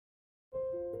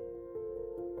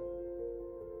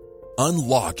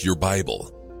Unlock your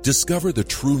Bible. Discover the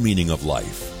true meaning of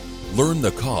life. Learn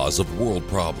the cause of world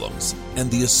problems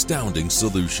and the astounding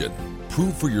solution.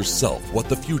 Prove for yourself what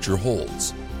the future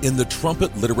holds. In the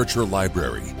Trumpet Literature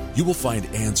Library, you will find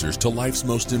answers to life's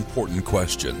most important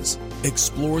questions.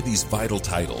 Explore these vital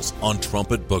titles on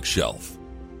Trumpet Bookshelf.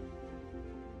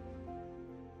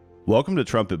 Welcome to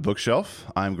Trumpet Bookshelf.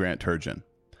 I'm Grant Turgeon.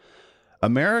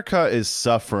 America is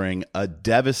suffering a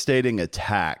devastating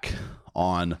attack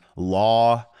on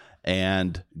law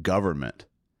and government.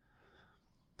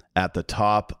 At the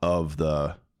top of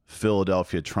the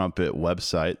Philadelphia Trumpet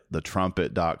website,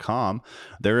 thetrumpet.com,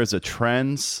 there is a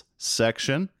trends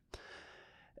section,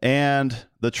 and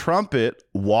the Trumpet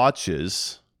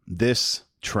watches this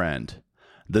trend,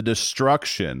 the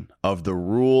destruction of the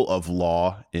rule of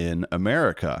law in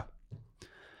America.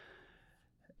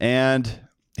 And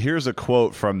here's a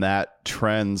quote from that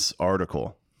Trends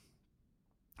article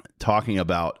talking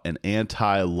about an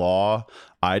anti-law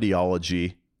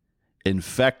ideology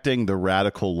infecting the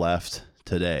radical left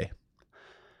today.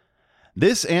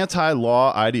 This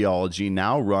anti-law ideology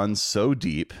now runs so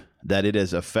deep that it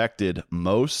has affected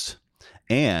most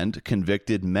and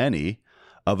convicted many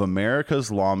of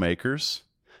America's lawmakers,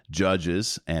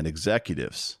 judges, and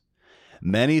executives.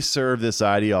 Many serve this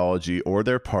ideology or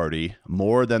their party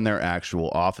more than their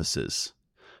actual offices.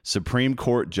 Supreme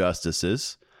Court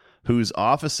justices, whose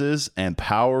offices and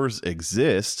powers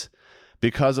exist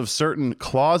because of certain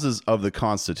clauses of the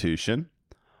Constitution,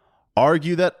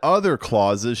 argue that other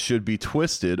clauses should be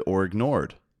twisted or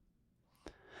ignored.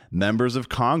 Members of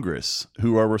Congress,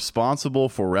 who are responsible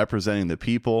for representing the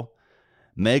people,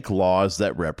 make laws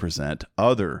that represent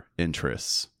other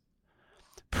interests.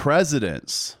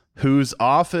 Presidents, whose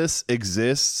office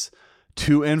exists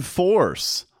to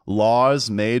enforce laws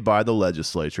made by the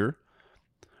legislature,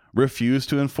 refuse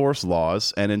to enforce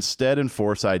laws and instead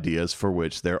enforce ideas for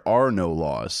which there are no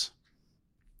laws.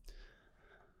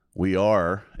 We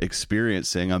are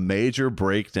experiencing a major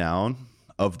breakdown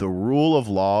of the rule of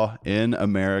law in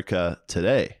America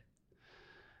today.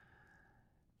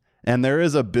 And there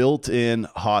is a built-in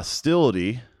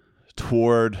hostility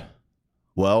toward,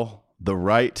 the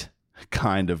right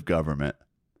kind of government.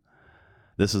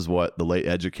 This is what the late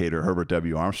educator Herbert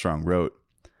W. Armstrong wrote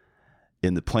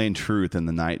in The Plain Truth in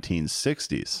the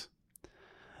 1960s.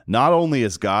 Not only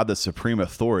is God the supreme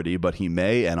authority, but he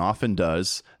may and often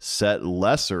does set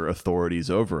lesser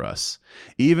authorities over us,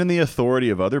 even the authority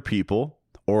of other people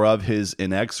or of his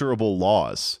inexorable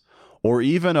laws, or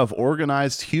even of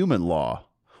organized human law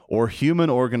or human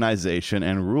organization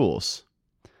and rules.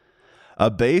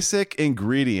 A basic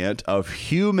ingredient of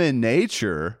human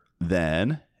nature,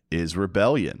 then, is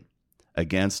rebellion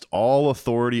against all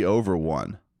authority over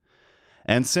one.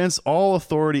 And since all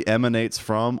authority emanates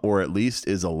from, or at least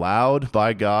is allowed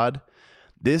by God,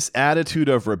 this attitude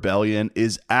of rebellion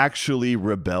is actually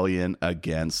rebellion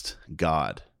against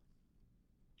God.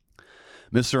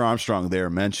 Mr. Armstrong there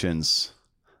mentions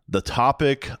the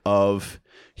topic of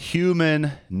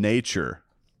human nature.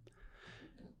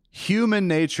 Human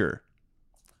nature.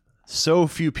 So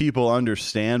few people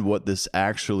understand what this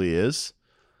actually is.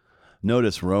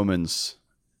 Notice Romans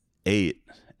 8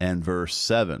 and verse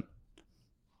 7.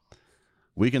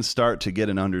 We can start to get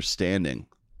an understanding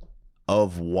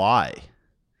of why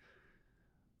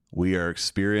we are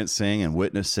experiencing and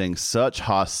witnessing such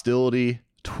hostility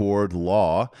toward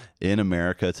law in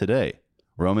America today.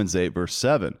 Romans 8 verse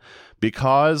 7.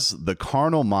 Because the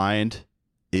carnal mind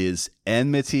is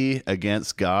enmity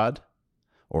against God,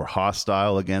 or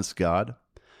hostile against God.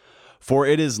 For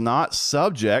it is not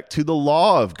subject to the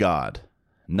law of God,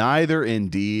 neither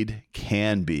indeed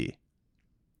can be.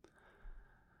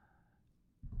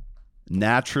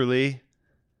 Naturally,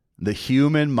 the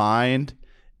human mind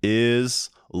is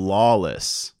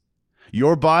lawless.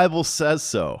 Your Bible says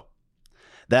so.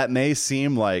 That may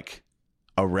seem like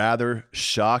a rather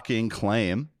shocking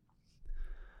claim,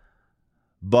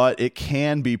 but it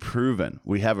can be proven.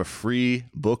 We have a free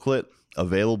booklet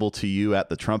available to you at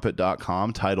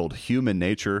thetrumpet.com titled Human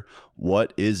Nature,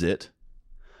 What Is It?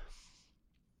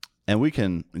 And we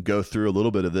can go through a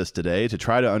little bit of this today to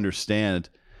try to understand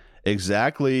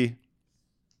exactly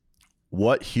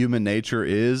what human nature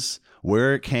is,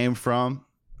 where it came from,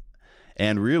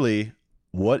 and really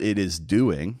what it is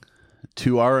doing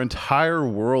to our entire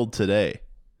world today.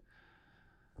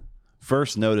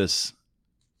 First, notice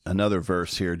another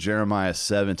verse here, Jeremiah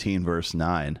 17, verse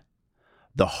 9.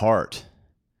 The heart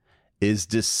is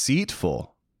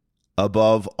deceitful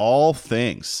above all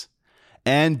things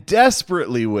and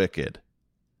desperately wicked.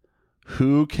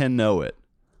 Who can know it?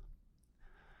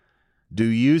 Do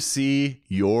you see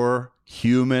your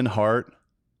human heart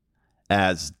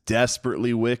as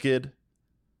desperately wicked,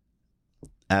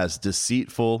 as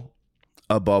deceitful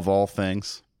above all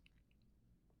things.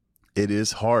 It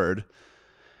is hard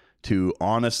to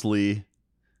honestly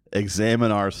examine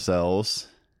ourselves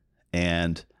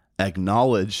and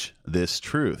acknowledge this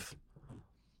truth.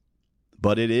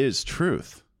 But it is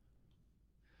truth.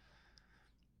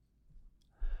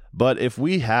 But if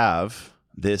we have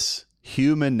this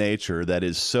human nature that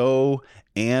is so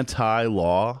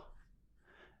anti-law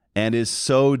and is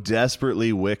so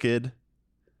desperately wicked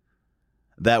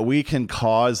that we can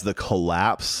cause the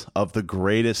collapse of the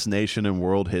greatest nation in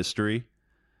world history,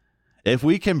 if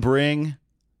we can bring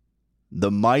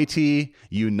the mighty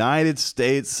United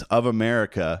States of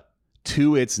America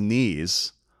to its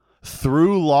knees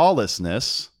through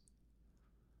lawlessness,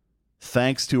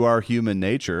 thanks to our human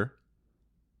nature,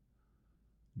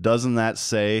 doesn't that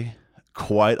say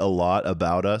quite a lot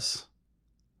about us?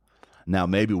 Now,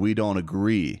 maybe we don't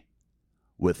agree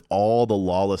with all the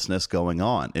lawlessness going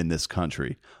on in this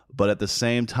country, but at the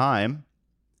same time,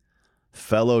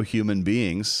 fellow human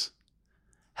beings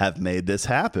have made this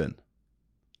happen.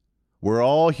 We're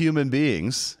all human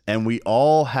beings, and we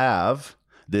all have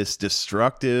this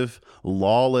destructive,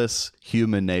 lawless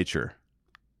human nature.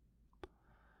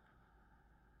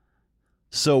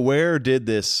 So where did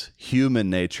this human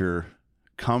nature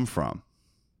come from?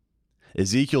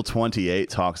 Ezekiel 28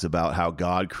 talks about how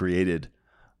God created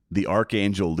the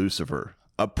archangel Lucifer,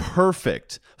 a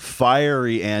perfect,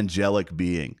 fiery, angelic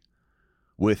being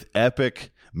with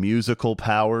epic musical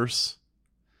powers.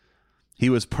 He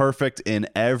was perfect in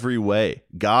every way.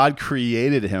 God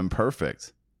created him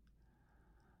perfect.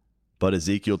 But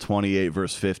Ezekiel 28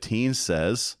 verse 15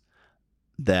 says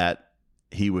that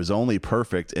he was only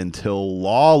perfect until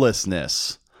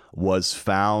lawlessness was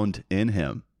found in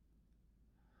him.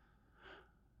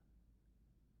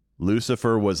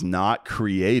 Lucifer was not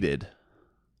created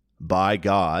by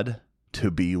God to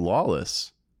be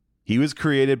lawless. He was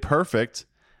created perfect,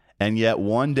 and yet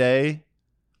one day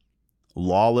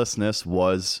lawlessness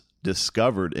was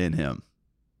discovered in him.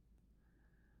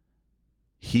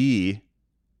 He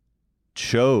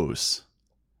chose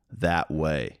that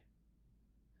way.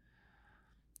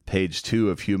 Page 2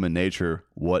 of Human Nature,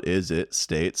 What Is It?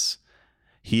 States,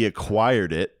 he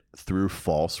acquired it through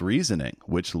false reasoning,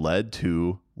 which led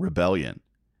to rebellion.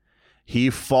 He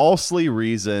falsely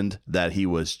reasoned that he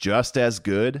was just as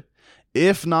good,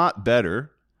 if not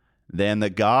better, than the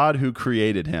God who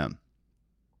created him.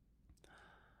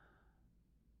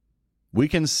 We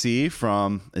can see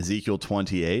from Ezekiel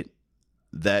 28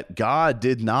 that God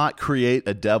did not create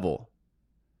a devil.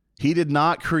 He did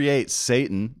not create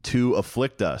Satan to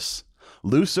afflict us.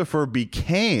 Lucifer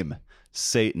became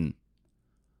Satan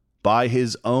by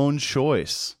his own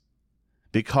choice,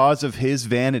 because of his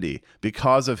vanity,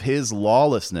 because of his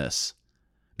lawlessness,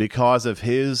 because of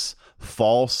his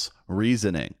false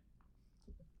reasoning.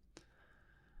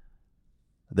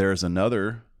 There's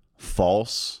another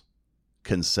false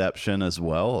conception as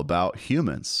well about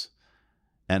humans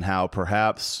and how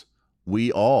perhaps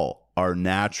we all are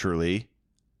naturally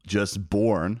just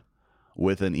born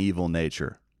with an evil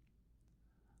nature.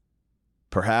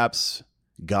 Perhaps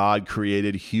God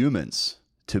created humans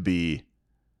to be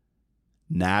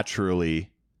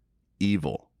naturally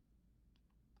evil.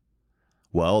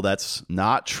 Well, that's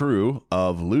not true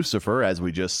of Lucifer, as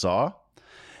we just saw,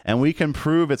 and we can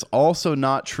prove it's also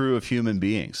not true of human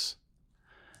beings.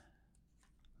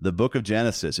 The book of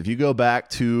Genesis, if you go back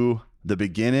to the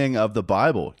beginning of the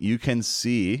Bible, you can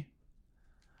see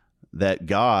that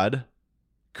God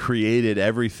created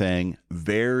everything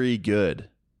very good.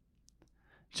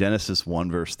 Genesis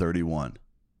 1 verse 31.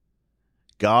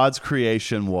 God's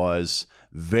creation was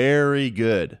very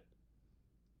good.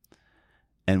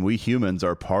 And we humans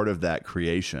are part of that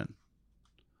creation.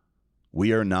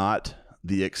 We are not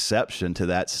the exception to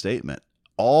that statement.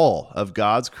 All of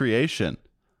God's creation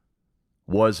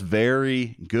was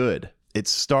very good. It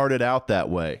started out that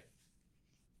way.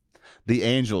 The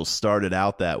angels started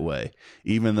out that way,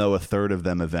 even though a third of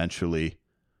them eventually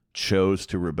chose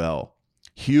to rebel.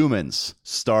 Humans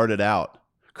started out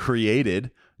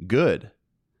created good.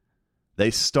 They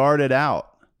started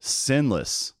out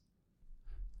sinless,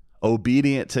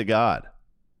 obedient to God.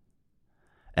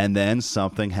 And then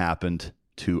something happened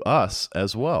to us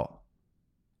as well.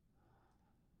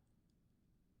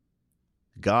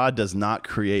 God does not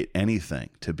create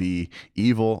anything to be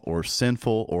evil or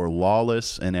sinful or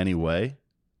lawless in any way,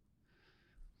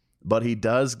 but he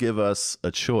does give us a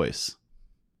choice.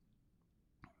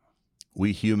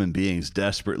 We human beings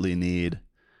desperately need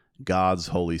God's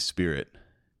Holy Spirit.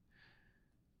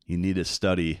 You need to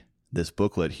study this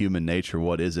booklet, Human Nature,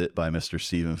 What Is It? By Mr.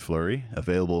 Stephen Flurry,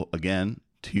 available again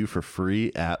to you for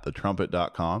free at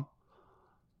thetrumpet.com.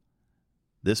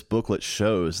 This booklet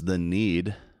shows the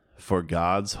need for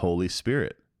God's Holy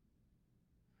Spirit.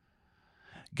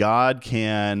 God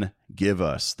can give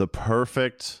us the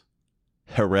perfect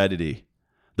heredity,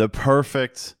 the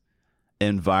perfect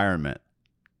environment.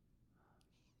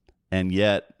 And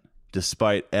yet,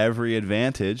 despite every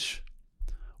advantage,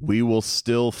 we will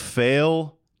still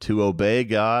fail to obey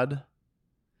God.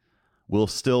 We'll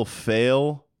still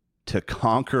fail to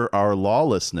conquer our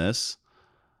lawlessness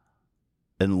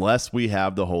unless we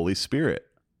have the Holy Spirit.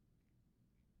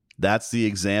 That's the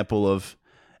example of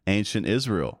ancient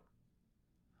Israel.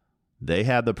 They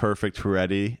had the perfect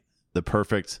heredity, the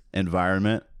perfect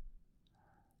environment,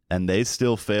 and they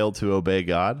still failed to obey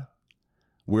God.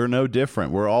 We're no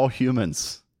different. We're all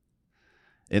humans.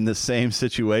 In the same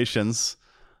situations,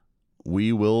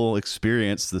 we will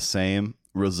experience the same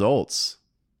results.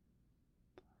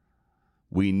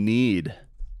 We need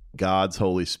God's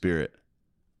Holy Spirit.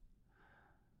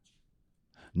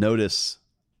 Notice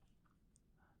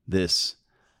this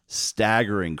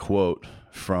staggering quote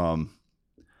from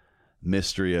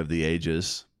Mystery of the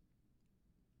Ages.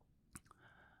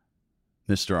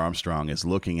 Mr. Armstrong is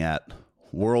looking at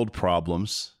world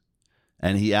problems,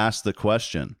 and he asks the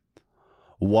question,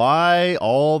 why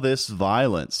all this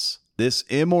violence, this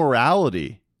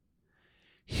immorality?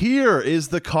 Here is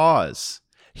the cause: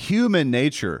 human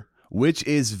nature, which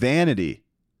is vanity,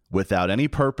 without any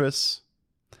purpose,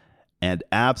 and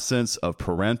absence of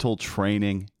parental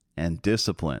training and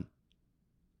discipline.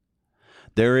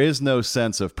 There is no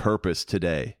sense of purpose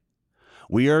today.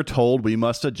 We are told we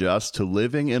must adjust to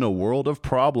living in a world of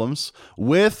problems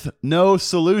with no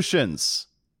solutions.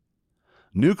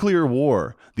 Nuclear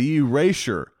war, the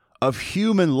erasure of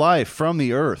human life from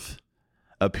the earth,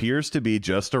 appears to be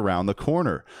just around the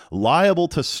corner, liable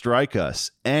to strike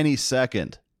us any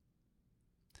second.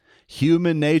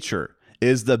 Human nature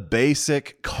is the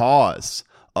basic cause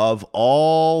of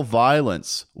all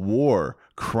violence, war,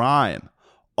 crime,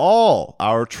 all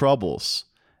our troubles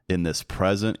in this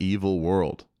present evil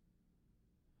world.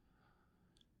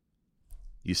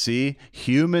 You see,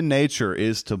 human nature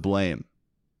is to blame.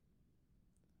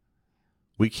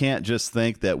 We can't just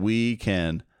think that we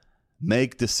can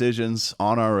make decisions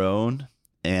on our own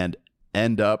and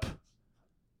end up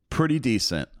pretty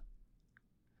decent,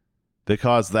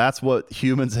 because that's what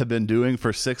humans have been doing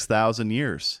for 6,000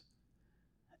 years.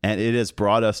 And it has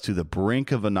brought us to the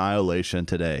brink of annihilation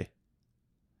today.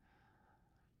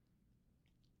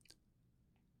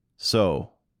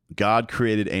 So, God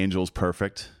created angels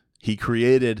perfect. He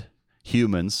created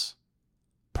humans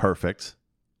perfect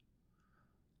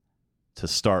to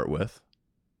start with.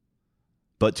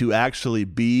 But to actually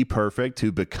be perfect,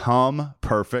 to become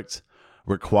perfect,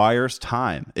 requires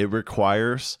time. It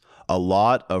requires a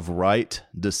lot of right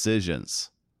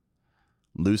decisions.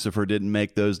 Lucifer didn't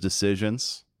make those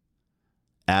decisions.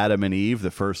 Adam and Eve, the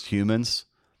first humans,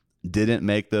 didn't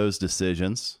make those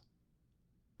decisions.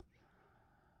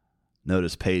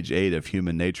 Notice page 8 of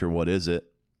Human Nature, What Is It?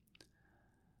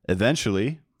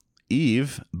 Eventually,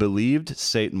 Eve believed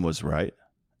Satan was right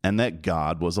and that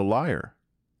God was a liar.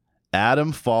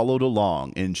 Adam followed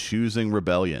along in choosing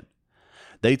rebellion.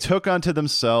 They took unto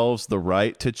themselves the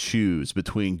right to choose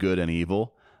between good and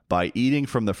evil by eating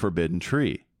from the forbidden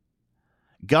tree.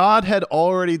 God had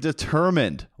already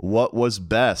determined what was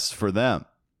best for them,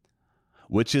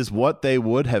 which is what they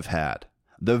would have had,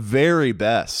 the very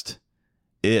best,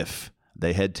 if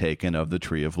they had taken of the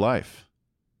tree of life.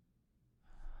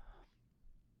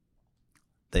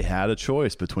 They had a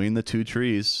choice between the two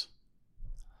trees.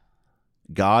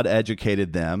 God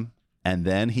educated them, and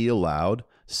then he allowed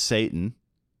Satan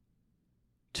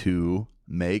to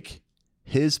make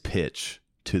his pitch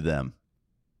to them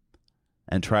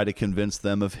and try to convince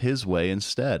them of his way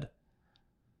instead.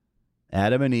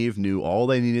 Adam and Eve knew all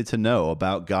they needed to know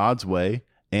about God's way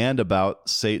and about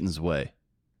Satan's way.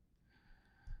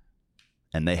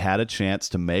 And they had a chance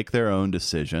to make their own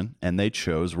decision, and they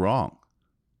chose wrong.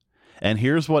 And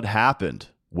here's what happened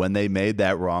when they made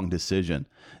that wrong decision.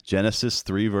 Genesis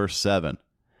 3, verse 7.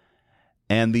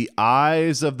 And the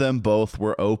eyes of them both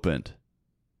were opened,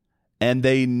 and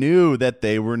they knew that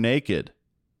they were naked.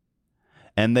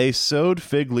 And they sewed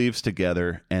fig leaves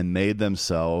together and made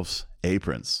themselves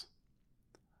aprons.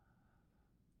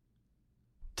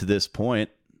 To this point,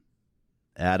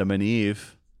 Adam and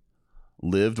Eve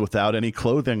lived without any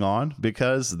clothing on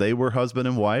because they were husband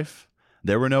and wife.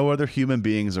 There were no other human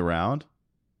beings around.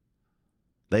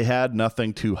 They had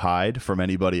nothing to hide from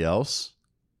anybody else.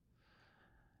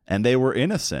 And they were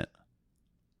innocent.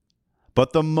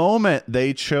 But the moment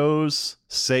they chose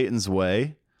Satan's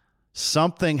way,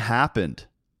 something happened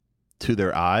to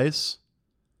their eyes,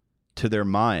 to their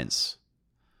minds.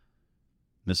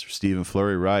 Mr. Stephen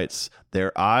Flurry writes,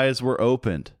 their eyes were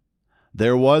opened.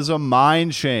 There was a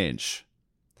mind change.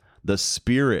 The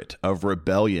spirit of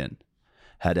rebellion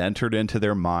had entered into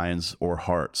their minds or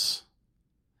hearts.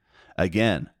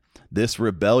 Again, this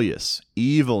rebellious,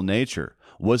 evil nature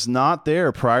was not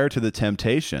there prior to the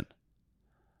temptation,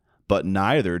 but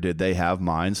neither did they have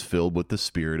minds filled with the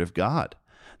Spirit of God.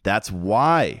 That's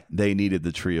why they needed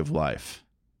the tree of life.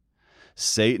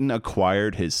 Satan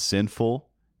acquired his sinful,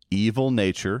 evil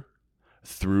nature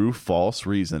through false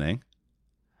reasoning,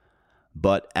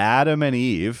 but Adam and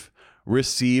Eve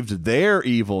received their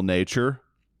evil nature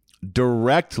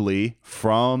directly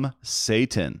from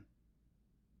Satan.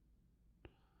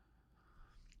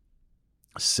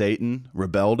 Satan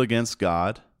rebelled against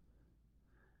God,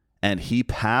 and he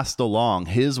passed along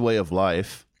his way of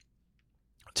life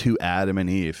to Adam and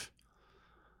Eve,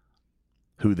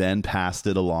 who then passed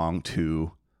it along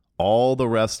to all the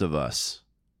rest of us.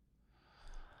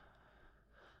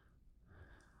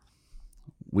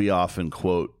 We often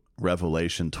quote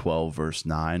Revelation 12, verse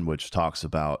 9, which talks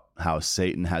about how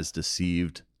Satan has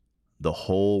deceived the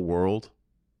whole world.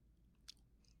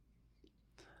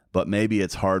 But maybe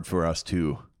it's hard for us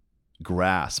to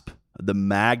grasp the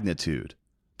magnitude,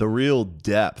 the real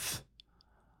depth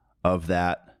of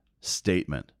that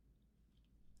statement.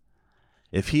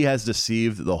 If he has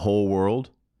deceived the whole world,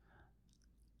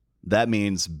 that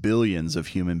means billions of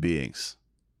human beings.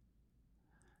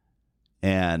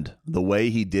 And the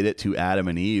way he did it to Adam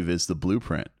and Eve is the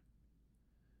blueprint.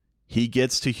 He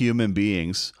gets to human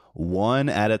beings one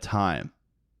at a time,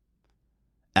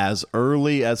 as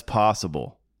early as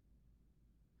possible.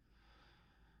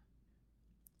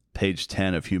 Page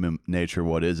 10 of Human Nature,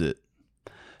 what is it?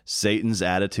 Satan's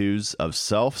attitudes of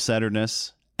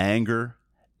self-centeredness, anger,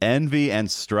 envy, and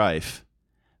strife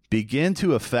begin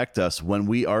to affect us when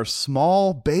we are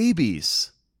small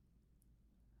babies.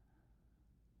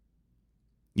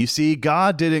 You see,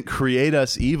 God didn't create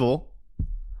us evil,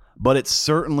 but it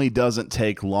certainly doesn't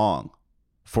take long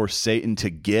for Satan to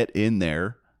get in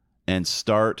there and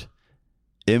start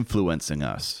influencing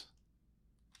us.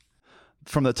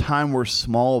 From the time we're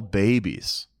small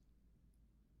babies,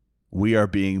 we are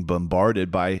being bombarded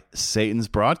by Satan's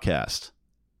broadcast.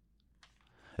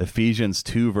 Ephesians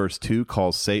 2, verse 2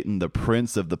 calls Satan the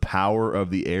prince of the power of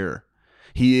the air.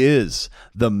 He is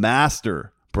the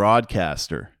master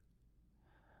broadcaster.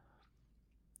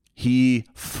 He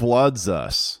floods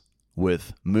us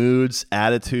with moods,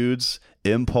 attitudes,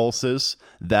 impulses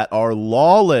that are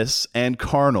lawless and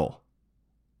carnal.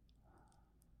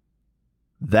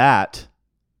 That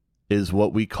is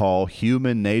what we call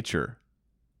human nature.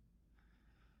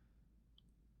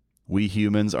 We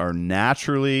humans are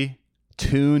naturally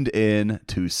tuned in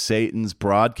to Satan's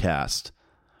broadcast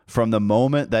from the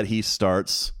moment that he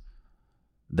starts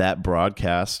that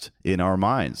broadcast in our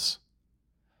minds.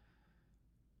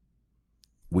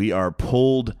 We are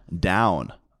pulled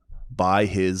down by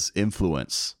his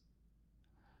influence.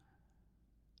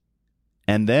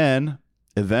 And then,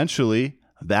 eventually,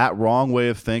 that wrong way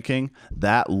of thinking,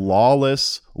 that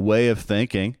lawless way of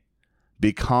thinking,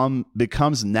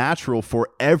 becomes natural for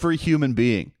every human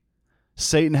being.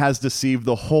 Satan has deceived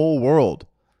the whole world,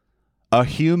 a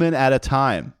human at a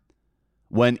time.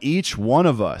 When each one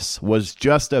of us was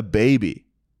just a baby,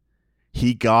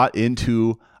 he got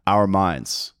into our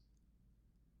minds.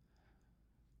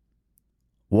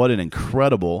 What an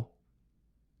incredible,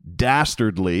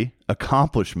 dastardly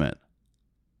accomplishment.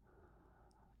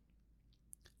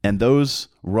 And those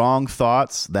wrong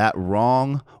thoughts, that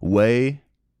wrong way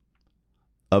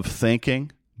of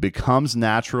thinking becomes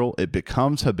natural, it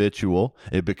becomes habitual,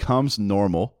 it becomes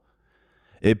normal,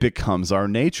 it becomes our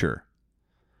nature.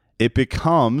 It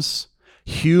becomes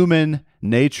human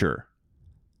nature.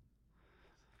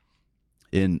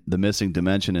 In The Missing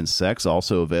Dimension in Sex,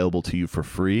 also available to you for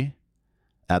free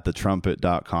at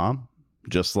thetrumpet.com,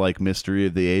 just like Mystery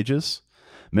of the Ages,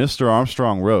 Mr.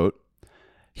 Armstrong wrote,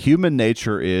 human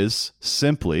nature is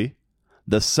simply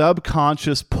the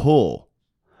subconscious pull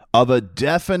of a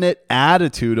definite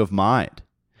attitude of mind.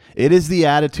 It is the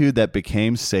attitude that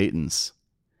became Satan's.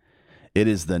 It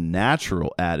is the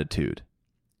natural attitude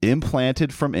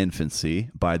implanted from infancy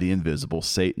by the invisible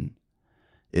Satan.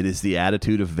 It is the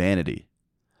attitude of vanity,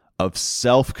 of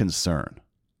self-concern,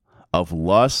 of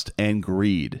lust and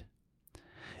greed.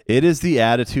 It is the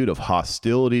attitude of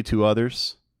hostility to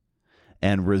others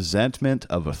and resentment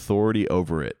of authority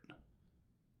over it.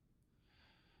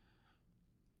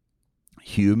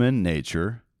 Human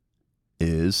nature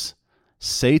is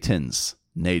Satan's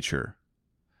nature.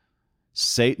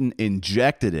 Satan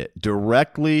injected it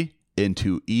directly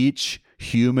into each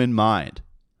human mind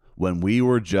when we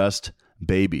were just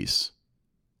babies.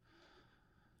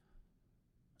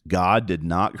 God did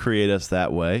not create us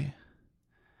that way.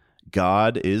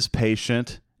 God is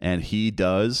patient, and he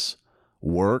does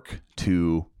work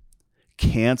to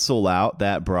cancel out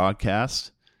that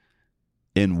broadcast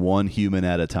in one human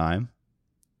at a time.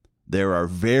 There are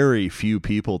very few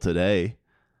people today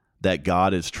that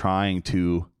God is trying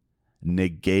to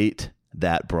negate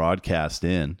that broadcast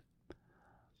in.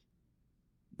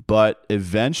 But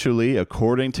eventually,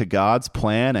 according to God's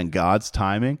plan and God's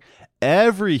timing,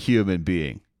 every human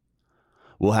being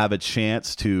will have a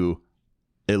chance to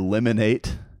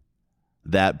eliminate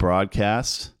that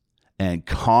broadcast and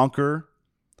conquer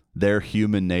their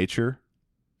human nature.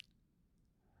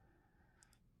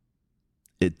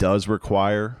 It does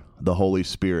require the Holy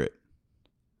Spirit.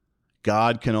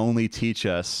 God can only teach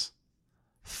us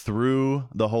through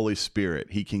the Holy Spirit.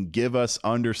 He can give us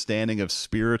understanding of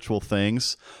spiritual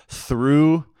things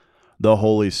through the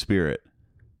Holy Spirit.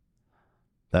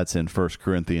 That's in 1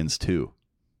 Corinthians 2.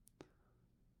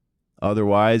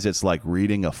 Otherwise, it's like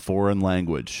reading a foreign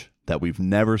language that we've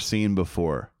never seen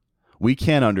before. We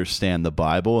can't understand the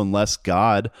Bible unless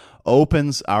God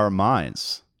opens our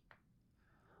minds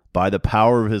by the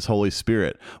power of his Holy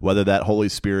Spirit, whether that Holy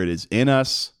Spirit is in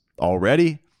us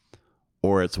already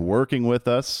or it's working with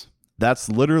us. That's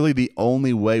literally the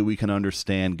only way we can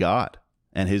understand God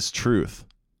and his truth.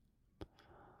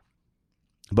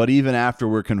 But even after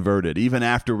we're converted, even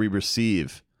after we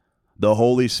receive the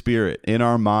Holy Spirit in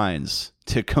our minds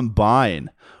to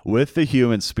combine with the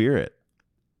human spirit,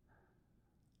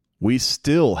 we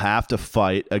still have to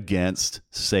fight against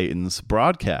Satan's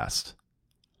broadcast.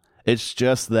 It's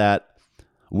just that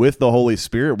with the Holy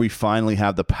Spirit, we finally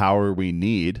have the power we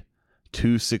need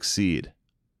to succeed.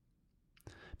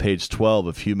 Page 12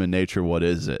 of Human Nature, What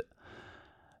Is It?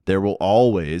 There will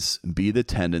always be the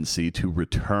tendency to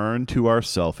return to our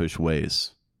selfish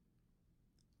ways.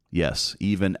 Yes,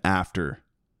 even after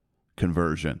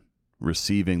conversion,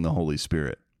 receiving the Holy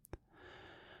Spirit.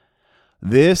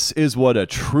 This is what a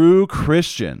true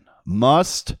Christian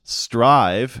must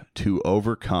strive to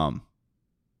overcome.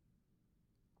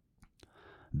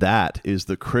 That is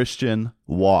the Christian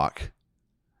walk.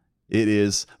 It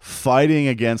is fighting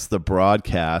against the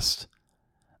broadcast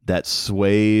that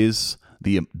sways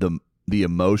the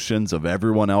emotions of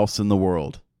everyone else in the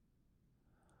world.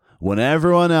 When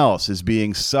everyone else is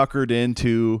being suckered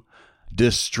into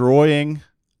destroying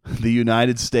the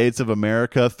United States of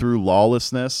America through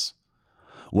lawlessness,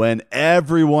 when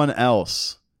everyone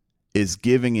else is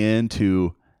giving in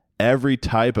to every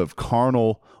type of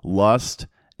carnal lust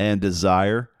and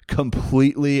desire,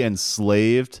 completely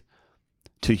enslaved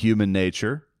to human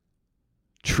nature,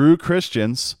 true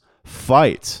Christians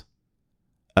fight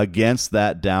against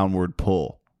that downward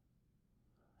pull.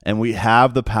 And we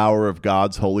have the power of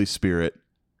God's Holy Spirit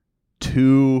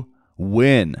to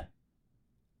win,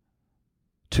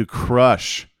 to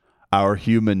crush our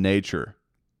human nature,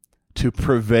 to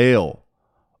prevail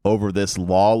over this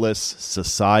lawless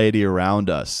society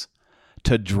around us,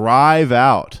 to drive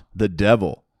out the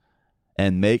devil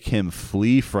and make him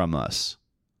flee from us.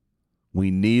 We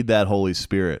need that Holy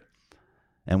Spirit.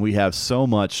 And we have so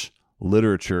much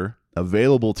literature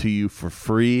available to you for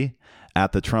free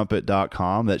at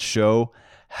thetrumpet.com that show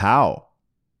how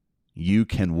you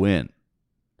can win,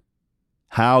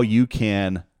 how you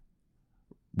can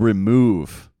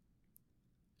remove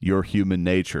your human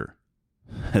nature,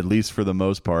 at least for the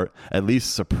most part, at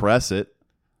least suppress it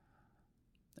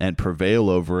and prevail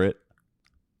over it.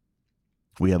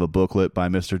 We have a booklet by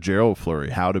Mr. Gerald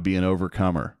Flurry, How to Be an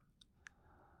Overcomer,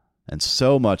 and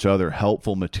so much other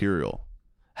helpful material.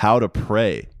 How to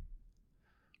pray,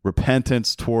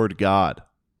 repentance toward God,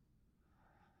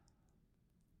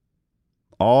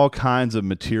 all kinds of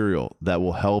material that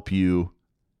will help you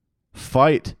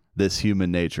fight this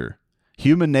human nature.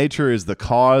 Human nature is the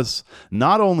cause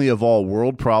not only of all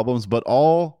world problems, but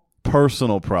all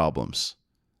personal problems.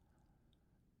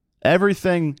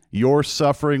 Everything you're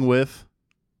suffering with,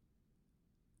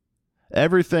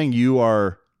 everything you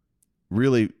are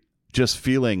really just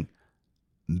feeling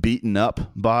beaten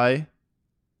up by,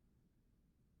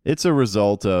 it's a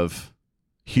result of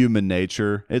human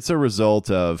nature. It's a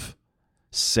result of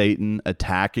Satan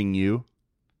attacking you.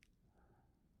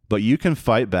 But you can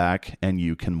fight back and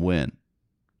you can win.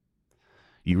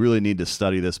 You really need to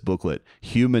study this booklet,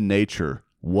 Human Nature,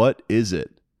 What Is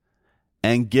It?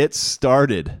 And get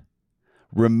started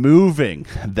removing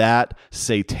that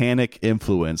satanic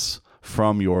influence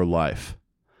from your life.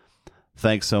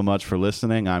 Thanks so much for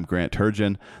listening. I'm Grant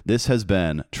Turgeon. This has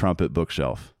been Trumpet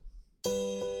Bookshelf.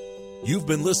 You've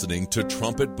been listening to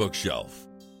Trumpet Bookshelf.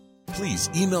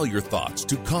 Please email your thoughts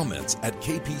to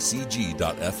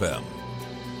comments@kpcg.fm.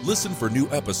 Listen for new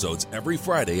episodes every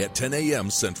Friday at 10 a.m.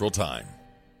 Central Time.